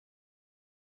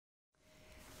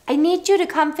need you to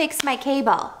come fix my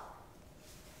cable.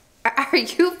 Are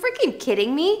you freaking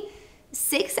kidding me?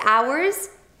 6 hours?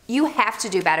 You have to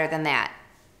do better than that.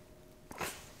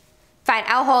 Fine,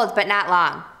 I'll hold, but not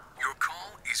long. Your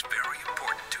call is very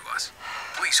important to us.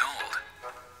 Please hold.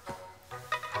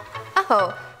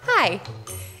 Oh, hi.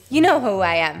 You know who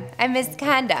I am. I'm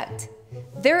Misconduct.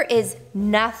 There is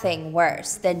nothing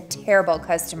worse than terrible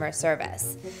customer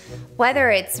service.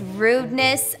 Whether it's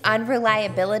rudeness,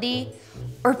 unreliability,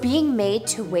 or being made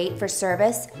to wait for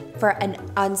service for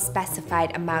an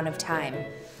unspecified amount of time.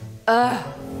 Ugh.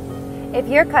 If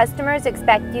your customers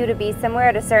expect you to be somewhere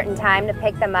at a certain time to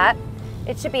pick them up,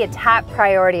 it should be a top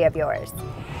priority of yours.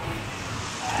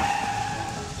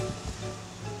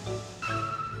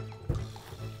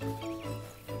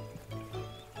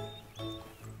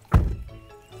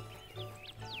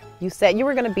 You said you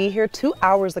were going to be here 2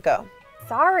 hours ago.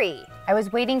 Sorry, I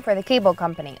was waiting for the cable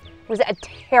company. It was a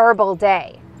terrible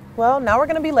day. Well, now we're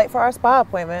going to be late for our spa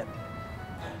appointment.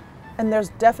 And there's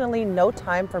definitely no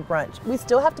time for brunch. We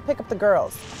still have to pick up the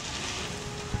girls.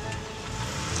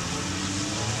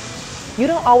 You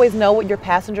don't always know what your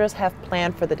passengers have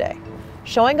planned for the day.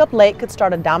 Showing up late could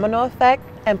start a domino effect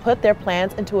and put their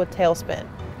plans into a tailspin.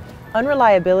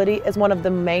 Unreliability is one of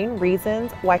the main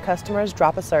reasons why customers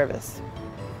drop a service.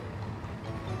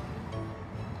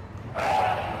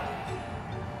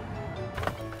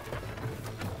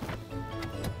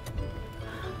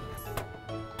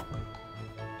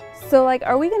 So,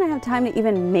 are we gonna have time to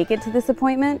even make it to this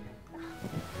appointment?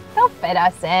 They'll fit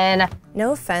us in.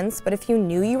 No offense, but if you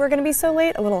knew you were going to be so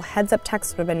late, a little heads-up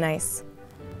text would have been nice.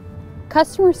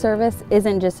 Customer service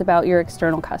isn't just about your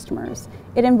external customers.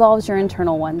 It involves your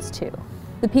internal ones too,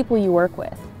 the people you work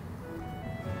with.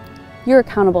 You're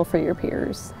accountable for your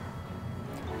peers.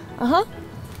 Uh-huh.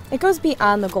 It goes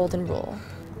beyond the golden rule.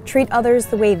 Treat others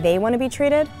the way they want to be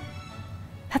treated.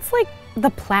 That's like the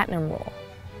platinum rule.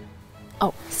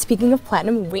 Oh, speaking of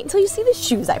platinum, wait until you see the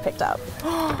shoes I picked up.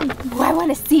 Oh, I want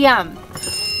to see them.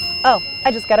 Oh,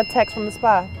 I just got a text from the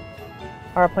spa.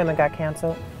 Our appointment got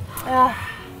canceled.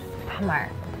 Bummer.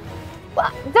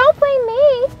 Well, don't blame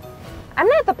me. I'm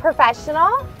not the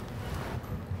professional.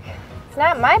 It's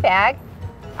not my bag.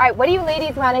 All right, what do you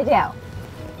ladies want to do?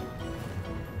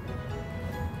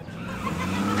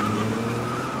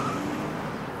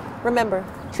 Remember,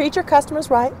 treat your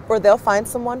customers right or they'll find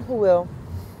someone who will.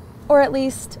 Or at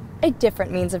least a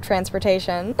different means of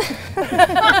transportation.